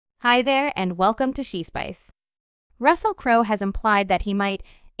Hi there, and welcome to She Spice. Russell Crowe has implied that he might,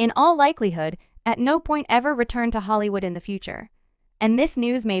 in all likelihood, at no point ever return to Hollywood in the future. And this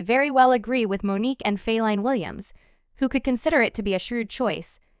news may very well agree with Mo'Nique and Williams, who could consider it to be a shrewd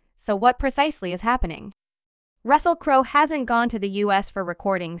choice. So what precisely is happening? Russell Crowe hasn't gone to the US for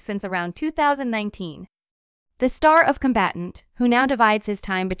recording since around 2019. The star of Combatant, who now divides his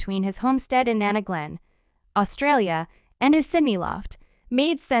time between his homestead in Glen, Australia, and his Sydney loft,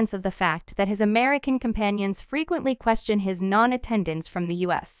 made sense of the fact that his American companions frequently question his non-attendance from the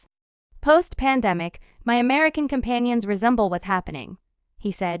US. Post-pandemic, my American companions resemble what's happening, he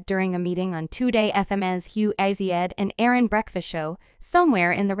said during a meeting on Today FM's Hugh Azied and Aaron Breakfast show,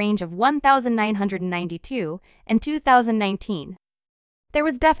 somewhere in the range of 1992 and 2019. There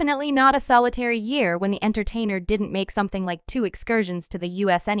was definitely not a solitary year when the entertainer didn't make something like 2 excursions to the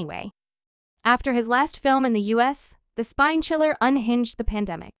US anyway. After his last film in the US, the spine chiller unhinged the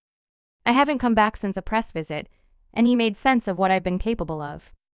pandemic. I haven't come back since a press visit, and he made sense of what I've been capable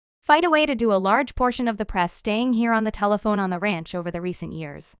of. Fight away to do a large portion of the press staying here on the telephone on the ranch over the recent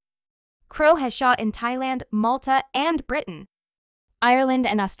years. Crowe has shot in Thailand, Malta, and Britain. Ireland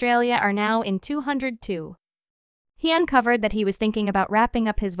and Australia are now in 202. He uncovered that he was thinking about wrapping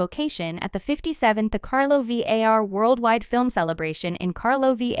up his vocation at the 57th Carlo VAR Worldwide Film Celebration in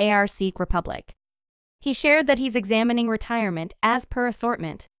Carlo VAR Czech Republic. He shared that he's examining retirement as per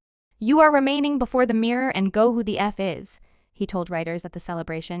assortment. "You are remaining before the mirror and go who the F is," he told writers at the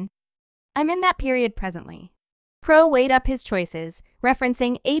celebration. "I'm in that period presently." Crowe weighed up his choices,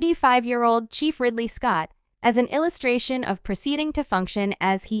 referencing 85-year-old Chief Ridley Scott as an illustration of proceeding to function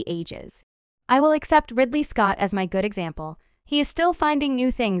as he ages. "I will accept Ridley Scott as my good example. He is still finding new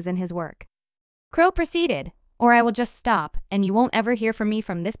things in his work." Crowe proceeded, "Or I will just stop, and you won't ever hear from me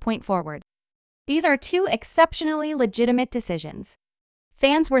from this point forward." These are 2 exceptionally legitimate decisions.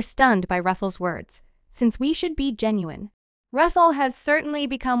 Fans were stunned by Russell's words, "Since we should be genuine." Russell has certainly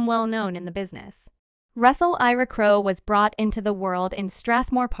become well known in the business. Russell Ira Crowe was brought into the world in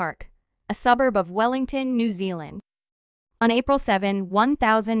Strathmore Park, a suburb of Wellington, New Zealand, on April 7,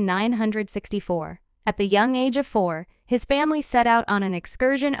 1964. At the young age of 4, his family set out on an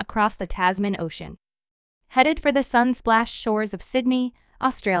excursion across the Tasman Ocean. Headed for the sun-splashed shores of Sydney,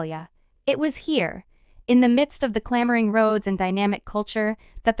 Australia, it was here, in the midst of the clamoring roads and dynamic culture,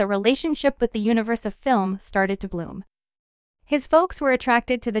 that the relationship with the universe of film started to bloom. His folks were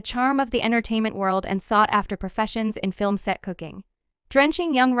attracted to the charm of the entertainment world and sought after professions in film set cooking,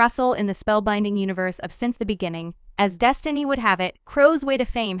 drenching young Russell in the spellbinding universe of since the beginning. As destiny would have it, Crowe's way to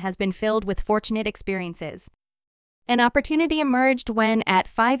fame has been filled with fortunate experiences. An opportunity emerged when, at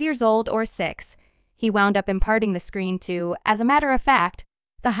 5 years old or 6, he wound up imparting the screen to, as a matter of fact,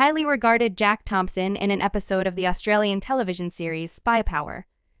 the highly regarded Jack Thompson in an episode of the Australian television series Spy Power,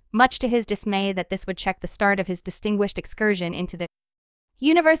 much to his dismay that this would check the start of his distinguished excursion into the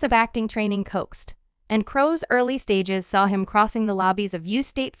universe of acting training coaxed, and Crowe's early stages saw him crossing the lobbies of U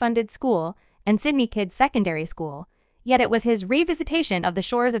state-funded school and Sydney Kids Secondary School, yet it was his revisitation of the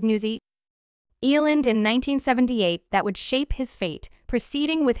shores of New Zealand in 1978 that would shape his fate,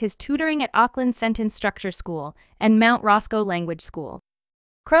 proceeding with his tutoring at Auckland Sentence Structure School and Mount Roscoe Language School.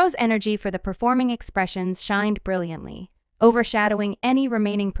 Crowe's energy for the performing expressions shined brilliantly, overshadowing any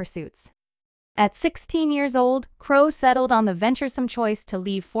remaining pursuits. At 16 years old, Crowe settled on the venturesome choice to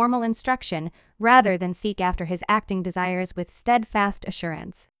leave formal instruction rather than seek after his acting desires with steadfast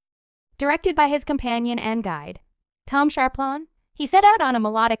assurance. Directed by his companion and guide, Tom Sharplon, he set out on a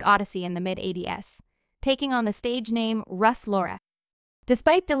melodic odyssey in the mid-80s, taking on the stage name Russ Laura.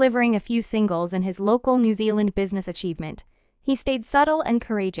 Despite delivering a few singles and his local New Zealand business achievement, he stayed subtle and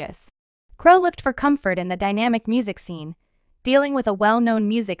courageous. Crowe looked for comfort in the dynamic music scene, dealing with a well-known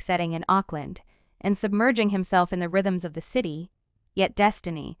music setting in Auckland, and submerging himself in the rhythms of the city. Yet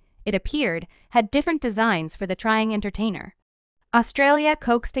destiny, it appeared, had different designs for the trying entertainer. Australia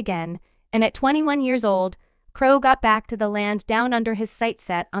coaxed again, and at 21 years old, Crowe got back to the land down under his sight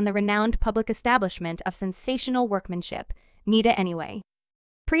set on the renowned public establishment of sensational workmanship, Nita Anyway.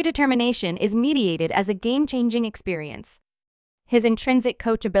 Predetermination is mediated as a game-changing experience. His intrinsic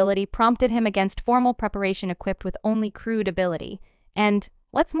coachability prompted him against formal preparation equipped with only crude ability, and,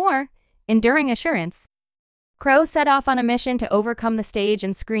 what's more, enduring assurance. Crowe set off on a mission to overcome the stage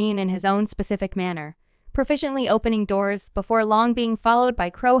and screen in his own specific manner, proficiently opening doors before long being followed by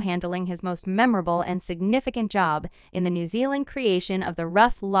Crowe handling his most memorable and significant job in the New Zealand creation of the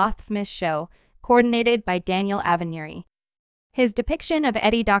Rough Locksmith show, coordinated by Daniel Avenieri. His depiction of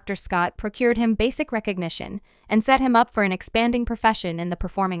Eddie Dr. Scott procured him basic recognition and set him up for an expanding profession in the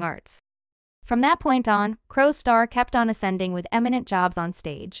performing arts. From that point on, Crowe's star kept on ascending with eminent jobs on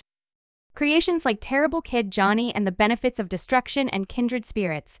stage. Creations like Terrible Kid Johnny and the Benefits of Destruction and Kindred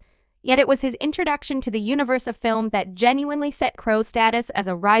Spirits. Yet it was his introduction to the universe of film that genuinely set Crowe's status as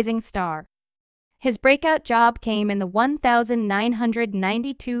a rising star. His breakout job came in the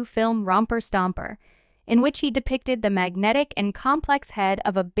 1992 film Romper Stomper, in which he depicted the magnetic and complex head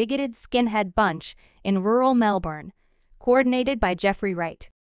of a bigoted skinhead bunch in rural Melbourne, coordinated by Jeffrey Wright.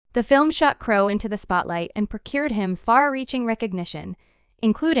 The film shot Crowe into the spotlight and procured him far-reaching recognition,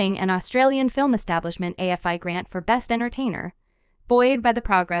 including an Australian film establishment AFI grant for Best Entertainer, buoyed by the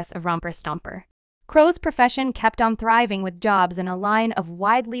progress of Romper Stomper. Crowe's profession kept on thriving with jobs in a line of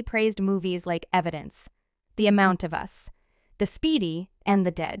widely praised movies like Evidence, The Amount of Us, The Speedy, and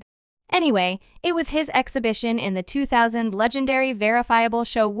The Dead. Anyway, it was his exhibition in the 2000 legendary verifiable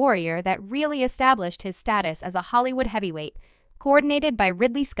show Warrior that really established his status as a Hollywood heavyweight, coordinated by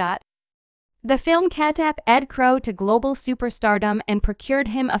Ridley Scott. The film catapulted Crowe to global superstardom and procured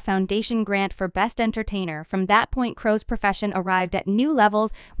him a foundation grant for Best Entertainer. From that point, Crowe's profession arrived at new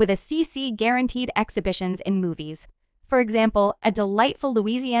levels with a CC guaranteed exhibitions in movies. For example, A Delightful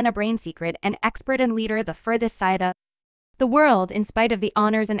Louisiana Brain Secret and Expert and Leader The Furthest Side of the World. In spite of the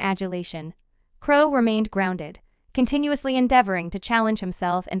honors and adulation, Crowe remained grounded, continuously endeavoring to challenge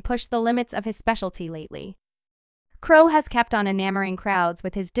himself and push the limits of his specialty lately. Crowe has kept on enamoring crowds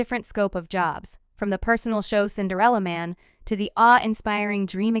with his different scope of jobs, from the personal show Cinderella Man to the awe-inspiring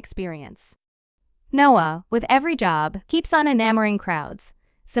Dream Experience. Noah, with every job, keeps on enamoring crowds,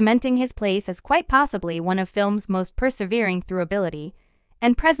 cementing his place as quite possibly one of film's most persevering through ability,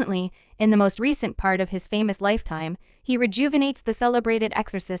 and presently, in the most recent part of his famous lifetime, he rejuvenates the celebrated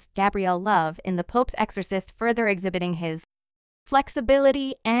exorcist Gabriel Love in The Pope's Exorcist, further exhibiting his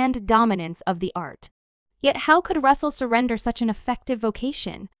flexibility and dominance of the art. Yet how could Russell surrender such an effective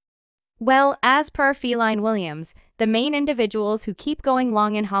vocation? Well, as per Feline Williams, the main individuals who keep going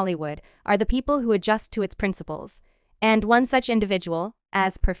long in Hollywood are the people who adjust to its principles. And one such individual,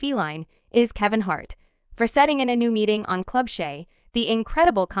 as per Feline, is Kevin Hart. For setting in a new meeting on Club Shay, the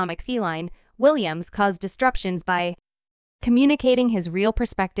incredible comic Feline, Williams caused disruptions by communicating his real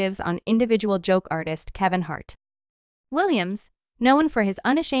perspectives on individual joke artist Kevin Hart. Williams, known for his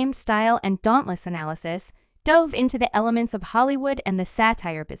unashamed style and dauntless analysis, dove into the elements of Hollywood and the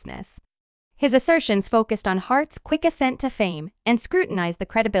satire business. His assertions focused on Hart's quick ascent to fame and scrutinized the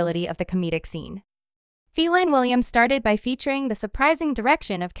credibility of the comedic scene. Feline Williams started by featuring the surprising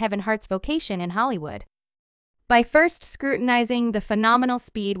direction of Kevin Hart's vocation in Hollywood. By first scrutinizing the phenomenal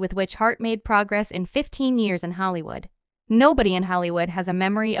speed with which Hart made progress in 15 years in Hollywood. Nobody in Hollywood has a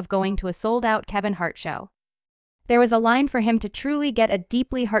memory of going to a sold-out Kevin Hart show. There was a line for him to truly get a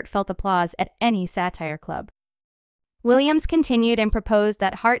deeply heartfelt applause at any satire club. Williams continued and proposed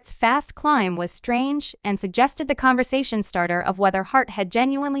that Hart's fast climb was strange and suggested the conversation starter of whether Hart had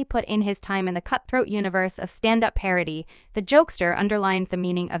genuinely put in his time in the cutthroat universe of stand-up parody. The jokester underlined the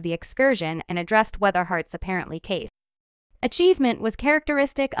meaning of the excursion and addressed whether Hart's apparently case achievement was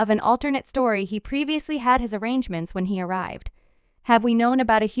characteristic of an alternate story he previously had his arrangements when he arrived. Have we known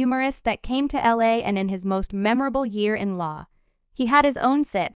about a humorist that came to LA and in his most memorable year in law, he had his own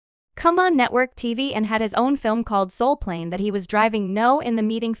sitcom on network TV and had his own film called Soul Plane that he was driving? No. In the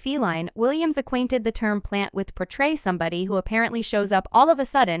meeting Feline Williams acquainted the term plant with portray somebody who apparently shows up all of a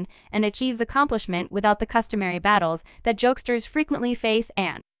sudden and achieves accomplishment without the customary battles that jokesters frequently face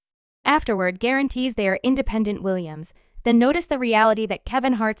and afterward guarantees they are independent. Williams then noticed the reality that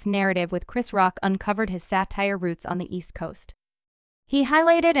Kevin Hart's narrative with Chris Rock uncovered his satire roots on the East Coast. He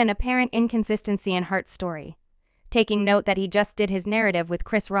highlighted an apparent inconsistency in Hart's story, taking note that he just did his narrative with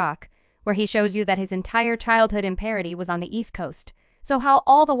Chris Rock, where he shows you that his entire childhood in parody was on the East Coast, so how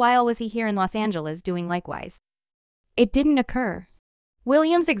all the while was he here in Los Angeles doing likewise? It didn't occur.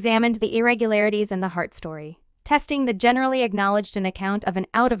 Williams examined the irregularities in the Hart story, testing the generally acknowledged an account of an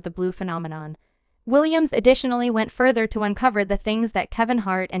out-of-the-blue phenomenon. Williams additionally went further to uncover the things that Kevin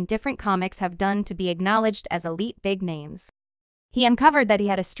Hart and different comics have done to be acknowledged as elite big names. He uncovered that he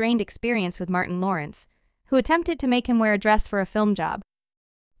had a strained experience with Martin Lawrence, who attempted to make him wear a dress for a film job.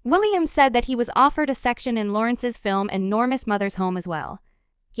 Williams said that he was offered a section in Lawrence's film Enormous Mother's Home as well,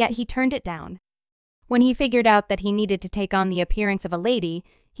 yet he turned it down. When he figured out that he needed to take on the appearance of a lady,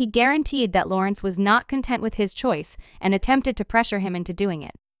 he guaranteed that Lawrence was not content with his choice and attempted to pressure him into doing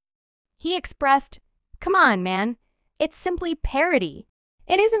it. He expressed, "Come on, man. It's simply parody.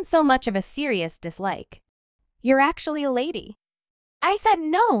 It isn't so much of a serious dislike. You're actually a lady." I said,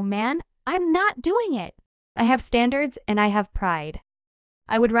 "No, man, I'm not doing it. I have standards and I have pride.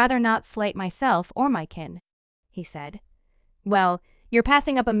 I would rather not slight myself or my kin," he said. "Well, you're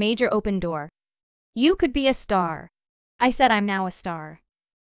passing up a major open door. You could be a star." I said, "I'm now a star."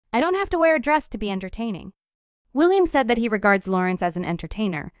 I don't have to wear a dress to be entertaining. William said that he regards Lawrence as an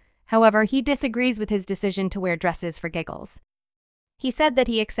entertainer. However, he disagrees with his decision to wear dresses for giggles. He said that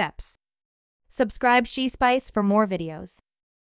he accepts. Subscribe She Spice for more videos.